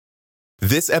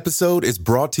This episode is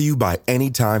brought to you by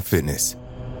Anytime Fitness.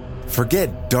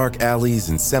 Forget dark alleys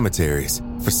and cemeteries.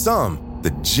 For some,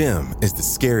 the gym is the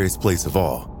scariest place of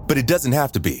all, but it doesn't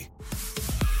have to be.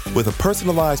 With a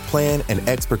personalized plan and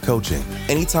expert coaching,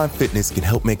 Anytime Fitness can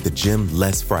help make the gym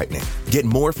less frightening. Get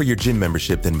more for your gym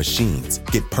membership than machines.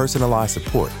 Get personalized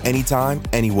support anytime,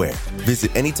 anywhere.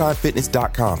 Visit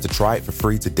AnytimeFitness.com to try it for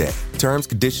free today. Terms,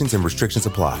 conditions, and restrictions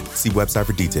apply. See website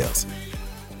for details.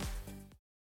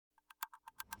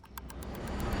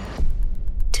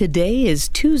 Today is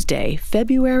Tuesday,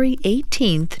 February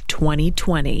 18th,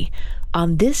 2020.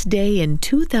 On this day in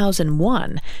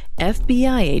 2001,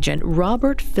 FBI agent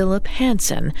Robert Philip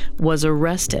Hanssen was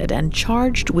arrested and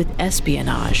charged with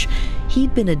espionage.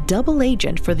 He'd been a double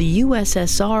agent for the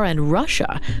USSR and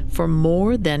Russia for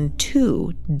more than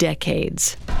 2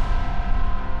 decades.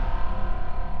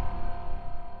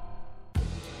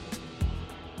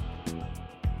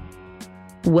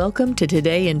 Welcome to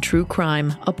Today in True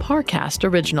Crime, a Parcast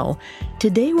original.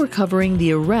 Today we're covering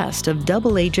the arrest of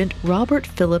double agent Robert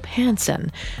Philip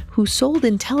Hanssen, who sold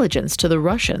intelligence to the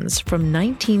Russians from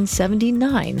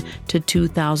 1979 to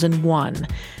 2001.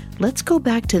 Let's go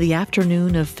back to the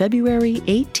afternoon of February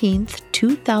 18th,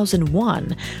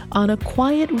 2001, on a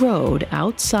quiet road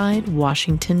outside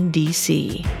Washington,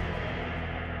 D.C.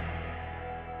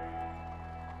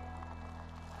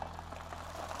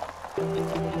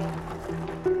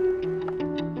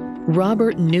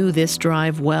 Robert knew this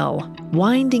drive well,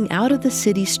 winding out of the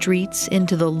city streets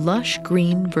into the lush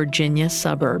green Virginia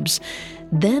suburbs,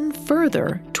 then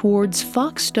further towards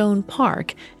Foxstone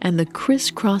Park and the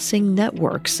crisscrossing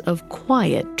networks of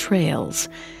quiet trails.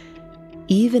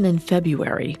 Even in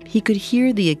February, he could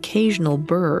hear the occasional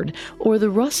bird or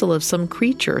the rustle of some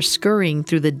creature scurrying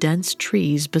through the dense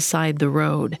trees beside the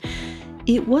road.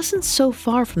 It wasn't so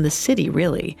far from the city,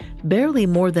 really, barely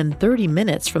more than 30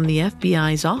 minutes from the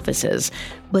FBI's offices,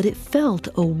 but it felt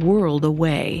a world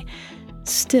away.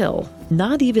 Still,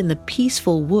 not even the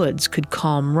peaceful woods could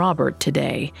calm Robert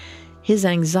today. His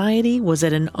anxiety was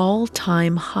at an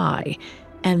all-time high,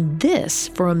 and this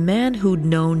for a man who'd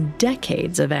known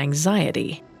decades of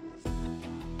anxiety.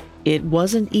 It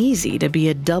wasn't easy to be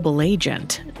a double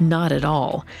agent, not at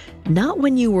all. Not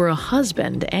when you were a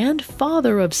husband and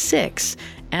father of 6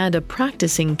 and a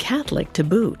practicing Catholic to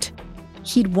boot.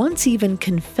 He'd once even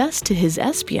confessed to his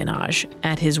espionage,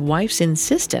 at his wife's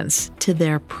insistence, to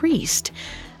their priest.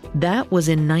 That was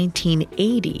in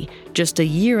 1980, just a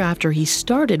year after he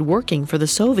started working for the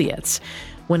Soviets.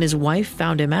 When his wife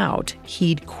found him out,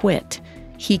 he'd quit.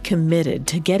 He committed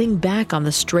to getting back on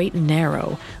the straight and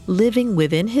narrow, living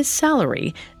within his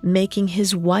salary, making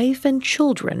his wife and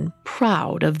children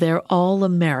proud of their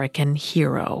all-American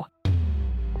hero.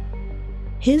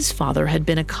 His father had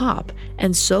been a cop,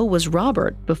 and so was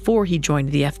Robert before he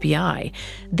joined the FBI.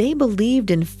 They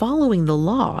believed in following the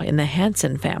law in the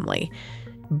Hanssen family.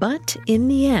 But in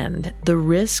the end, the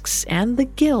risks and the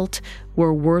guilt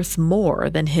were worth more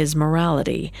than his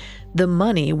morality. The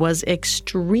money was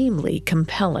extremely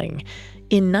compelling.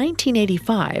 In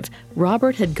 1985,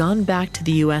 Robert had gone back to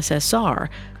the USSR,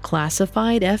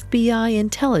 classified FBI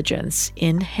intelligence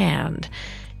in hand.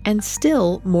 And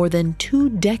still, more than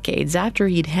 2 decades after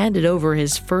he'd handed over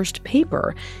his first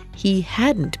paper, he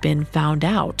hadn't been found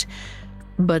out.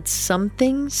 But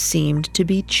something seemed to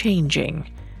be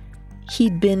changing.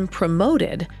 He'd been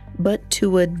promoted, but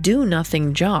to a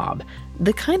do-nothing job,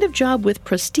 the kind of job with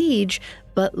prestige,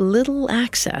 but little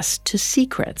access to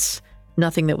secrets.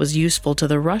 Nothing that was useful to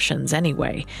the Russians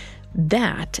anyway.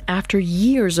 That after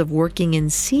years of working in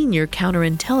senior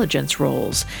counterintelligence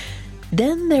roles.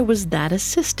 Then there was that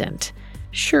assistant.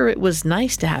 Sure, it was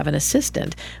nice to have an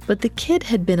assistant, but the kid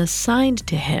had been assigned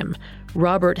to him.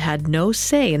 Robert had no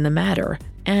say in the matter,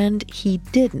 and he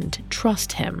didn't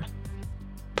trust him.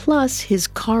 Plus, his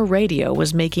car radio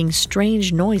was making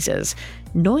strange noises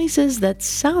that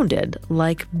sounded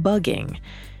like bugging.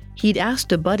 He'd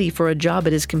asked a buddy for a job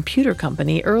at his computer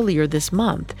company earlier this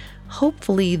month.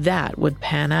 Hopefully that would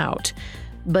pan out.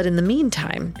 But in the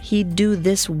meantime, he'd do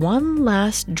this one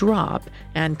last drop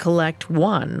and collect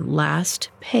one last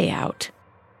payout.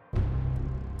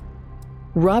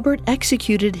 Robert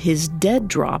executed his dead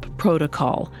drop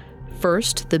protocol.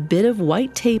 First, the bit of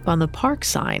white tape on the park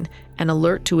sign, an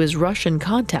alert to his Russian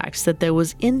contacts that there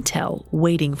was intel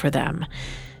waiting for them.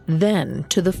 Then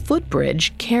to the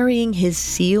footbridge carrying his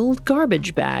sealed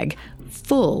garbage bag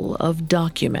full of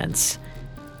documents.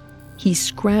 He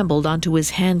scrambled onto his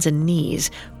hands and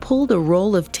knees, pulled a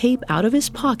roll of tape out of his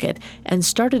pocket, and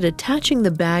started attaching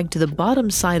the bag to the bottom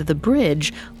side of the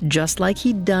bridge, just like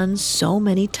he'd done so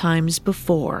many times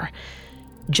before.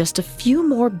 Just a few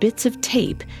more bits of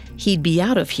tape, he'd be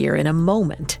out of here in a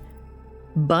moment.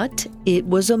 But it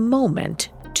was a moment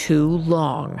too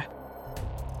long.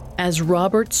 As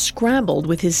Robert scrambled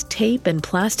with his tape and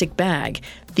plastic bag,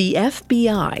 the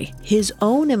FBI, his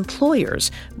own employers,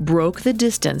 broke the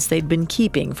distance they'd been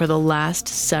keeping for the last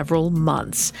several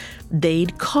months.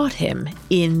 They'd caught him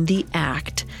in the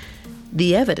act.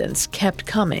 The evidence kept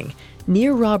coming.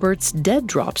 Near Robert's dead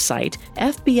drop site,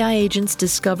 FBI agents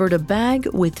discovered a bag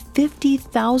with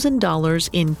 $50,000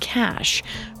 in cash,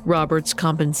 Robert's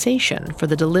compensation for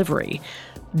the delivery.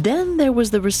 Then there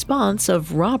was the response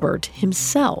of Robert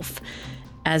himself.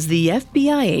 As the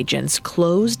FBI agents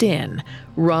closed in,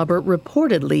 Robert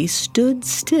reportedly stood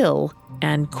still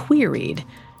and queried,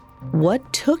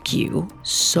 "What took you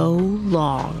so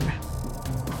long?"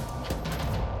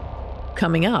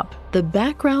 Coming up, the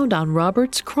background on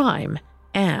Robert's crime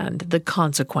and the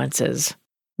consequences.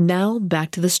 Now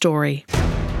back to the story.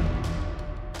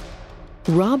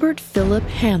 Robert Philip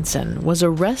Hanssen was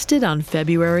arrested on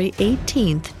February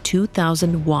 18,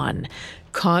 2001,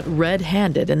 caught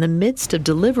red-handed in the midst of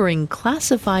delivering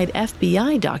classified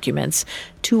FBI documents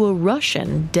to a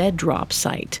Russian dead drop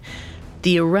site.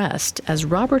 The arrest, as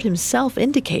Robert himself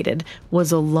indicated,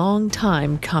 was a long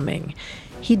time coming.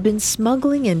 He'd been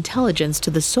smuggling intelligence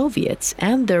to the Soviets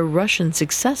and their Russian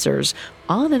successors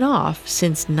on and off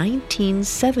since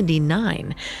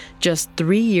 1979, just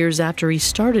 3 years after he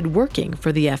started working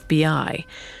for the FBI.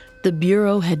 The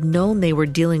Bureau had known they were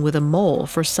dealing with a mole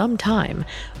for some time,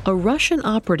 a Russian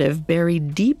operative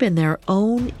buried deep in their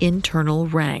own internal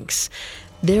ranks.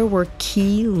 There were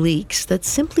key leaks that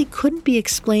simply couldn't be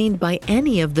explained by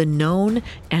any of the known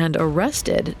and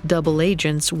arrested double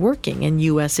agents working in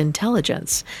U.S.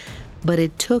 intelligence. But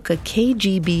it took a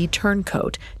KGB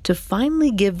turncoat to finally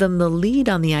give them the lead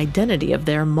on the identity of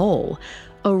their mole.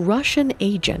 A Russian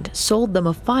agent sold them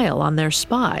a file on their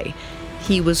spy.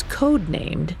 He was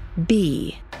codenamed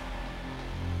B.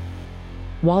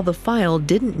 While the file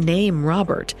didn't name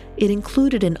Robert, it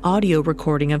included an audio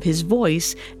recording of his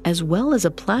voice as well as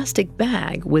a plastic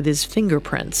bag with his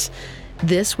fingerprints.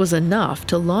 This was enough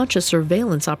to launch a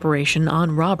surveillance operation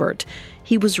on Robert.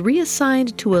 He was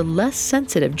reassigned to a less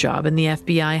sensitive job in the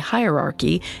FBI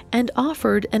hierarchy and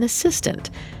offered an assistant,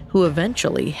 who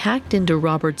eventually hacked into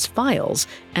Robert's files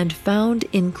and found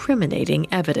incriminating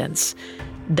evidence.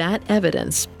 That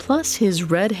evidence, plus his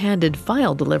red-handed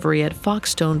file delivery at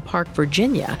Foxstone Park,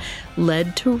 Virginia,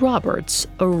 led to Robert's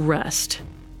arrest.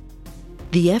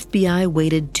 The FBI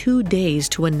waited 2 days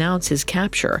to announce his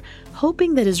capture,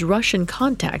 hoping that his Russian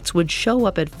contacts would show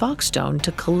up at Foxstone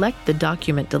to collect the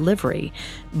document delivery,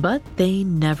 but they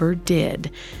never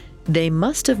did. They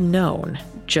must have known,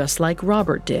 just like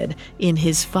Robert did in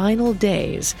his final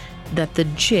days, that the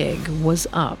jig was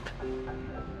up.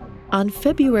 On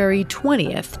February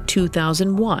 20th,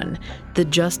 2001, the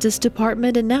Justice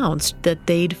Department announced that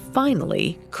they'd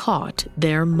finally caught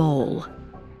their mole.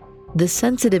 The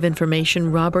sensitive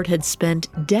information Robert had spent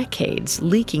decades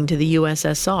leaking to the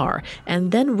USSR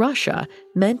and then Russia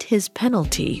meant his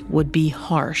penalty would be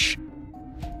harsh.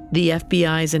 The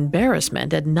FBI's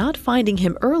embarrassment at not finding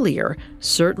him earlier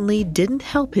certainly didn't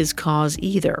help his cause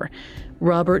either.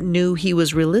 Robert knew he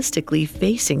was realistically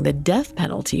facing the death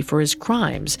penalty for his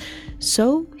crimes,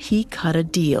 so he cut a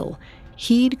deal.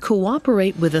 He'd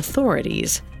cooperate with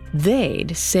authorities.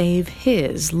 They'd save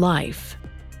his life.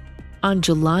 On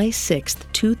July 6,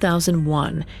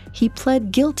 2001, he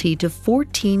pled guilty to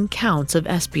 14 counts of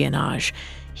espionage.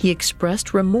 He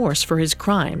expressed remorse for his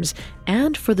crimes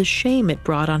and for the shame it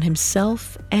brought on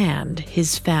himself and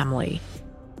his family.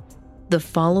 The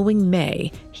following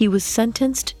May, he was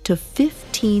sentenced to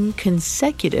 15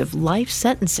 consecutive life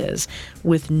sentences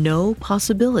with no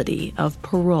possibility of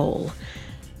parole.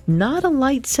 Not a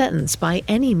light sentence by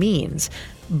any means,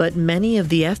 but many of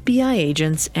the FBI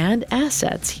agents and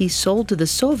assets he sold to the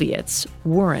Soviets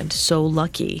weren't so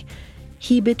lucky.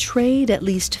 He betrayed at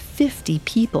least 50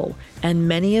 people, and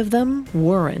many of them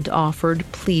weren't offered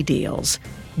plea deals.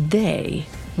 They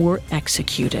were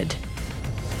executed.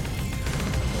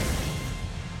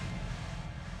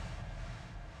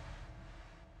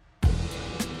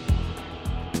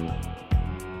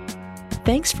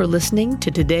 Thanks for listening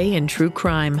to Today in True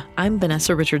Crime. I'm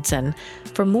Vanessa Richardson.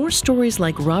 For more stories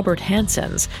like Robert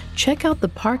Hanssen's, check out the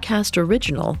Parcast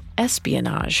original,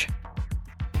 Espionage.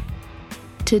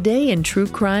 Today in True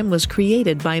Crime was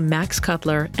created by Max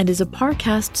Cutler and is a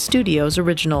Parcast Studios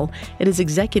original. It is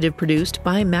executive produced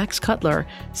by Max Cutler,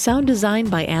 sound designed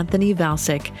by Anthony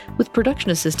Valsic, with production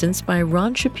assistance by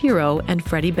Ron Shapiro and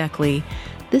Freddie Beckley.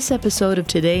 This episode of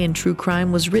Today in True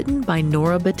Crime was written by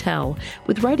Nora Battelle,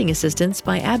 with writing assistance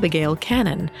by Abigail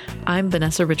Cannon. I'm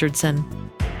Vanessa Richardson.